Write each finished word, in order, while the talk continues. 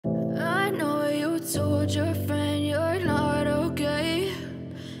told your friend you're not okay?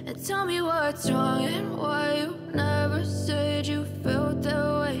 And tell me what's wrong and why you never said you felt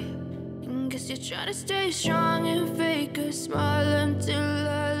that way. And guess you're trying to stay strong and fake a smile until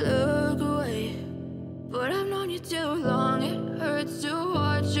I look away. But I've known you too long, it hurts to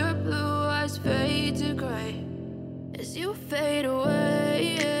watch your blue eyes fade to gray as you fade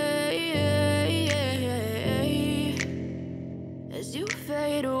away, as you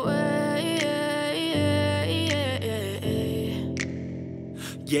fade away.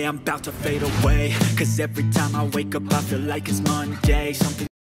 Yeah, I'm about to fade away, cause every time I wake up I feel like it's Monday. Something's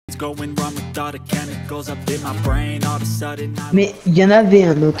going wrong with all the chemicals up in my brain. All of a sudden Mais il y en avait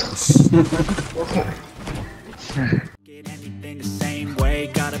un autre. get anything the same way.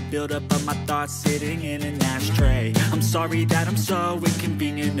 Gotta build up of my thoughts sitting in an ashtray. I'm sorry that I'm so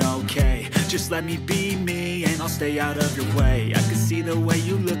inconvenient, okay? Just let me be me and I'll stay out of your way. I can see the way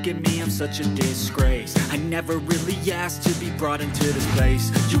you look at me, I'm such a disgrace. I never really asked to be brought into this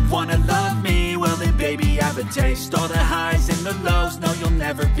place. You wanna love me? Well then baby have a taste. All the highs and the lows, no you'll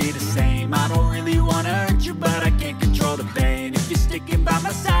never be the same. I don't really wanna hurt you but I can't control the pain. If you're sticking by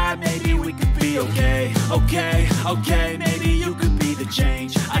my side maybe we could be okay. Okay, maybe you could be the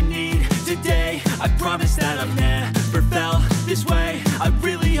change I need today. I promise that I've never felt this way. I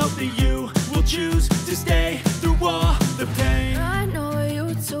really hope that you will choose to stay through all the pain. I know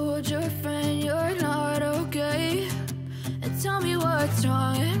you told your friend you're not okay. And tell me what's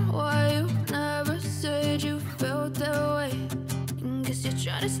wrong and why you never said you felt that way. And guess you're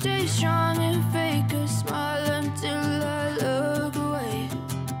trying to stay strong and fake a smile until I look away.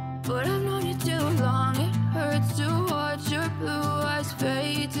 But I've known you too long, it hurts to watch your blue eyes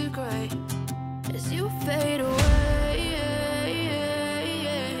fade to gray as you fade away,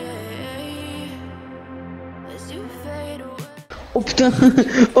 as you fade away. Oh putain.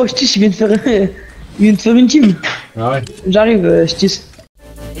 Oh Stis, il vient de faire une team. Ah ouais. J'arrive Stis.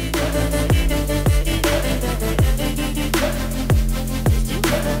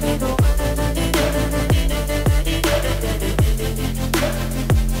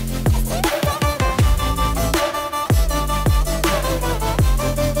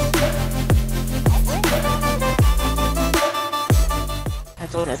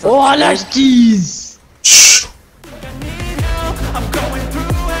 Attends. Oh la Stis.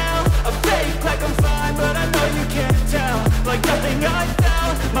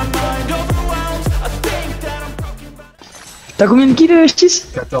 T'as combien de kills Stis?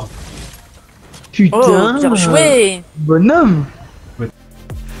 14. Putain. Oh, bien joué. Bonhomme.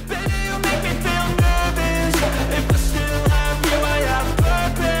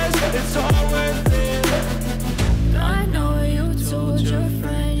 I know you told your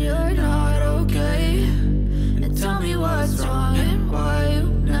friend you're not okay. And tell me what's wrong and why you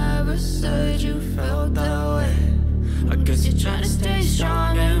never said you felt that way. I guess you're trying to stay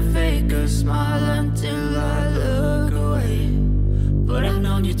strong and fake a smile until I look away. But I've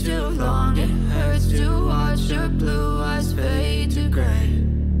known you too long, it hurts to watch your blue eyes fade to gray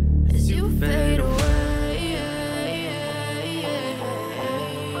as you fade away,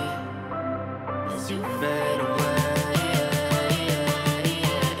 as you fade away,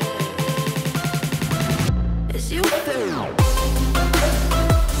 as you fade away.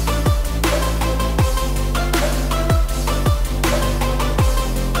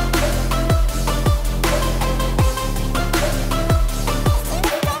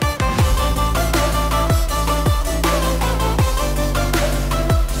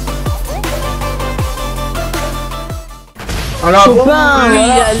 Voilà, bon. Copain.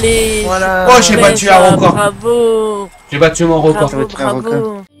 Oui, allez. Voilà. Oh, j'ai battu un record. Bravo. J'ai battu mon record.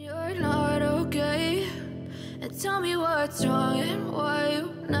 Bravo. You're not okay. And tell me what's wrong and why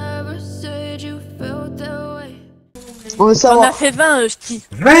you never said you felt that way. On veut On a savoir. fait 20, Ch'ti.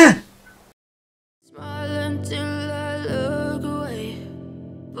 20. Smile until I look away.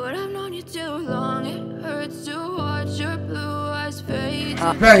 But I've known you too long, it hurts to watch your blue eyes fade.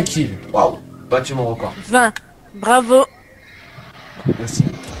 20 kills. Waouh. Battu mon record. 20. Bravo. Merci.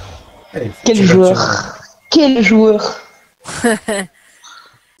 Allez, Quel j'ai battu mon record. joueur. Quel joueur.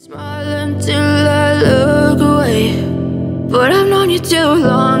 Smile until I look away. But I've known you too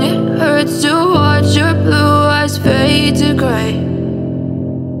long, it hurts to watch your blue eyes fade to gray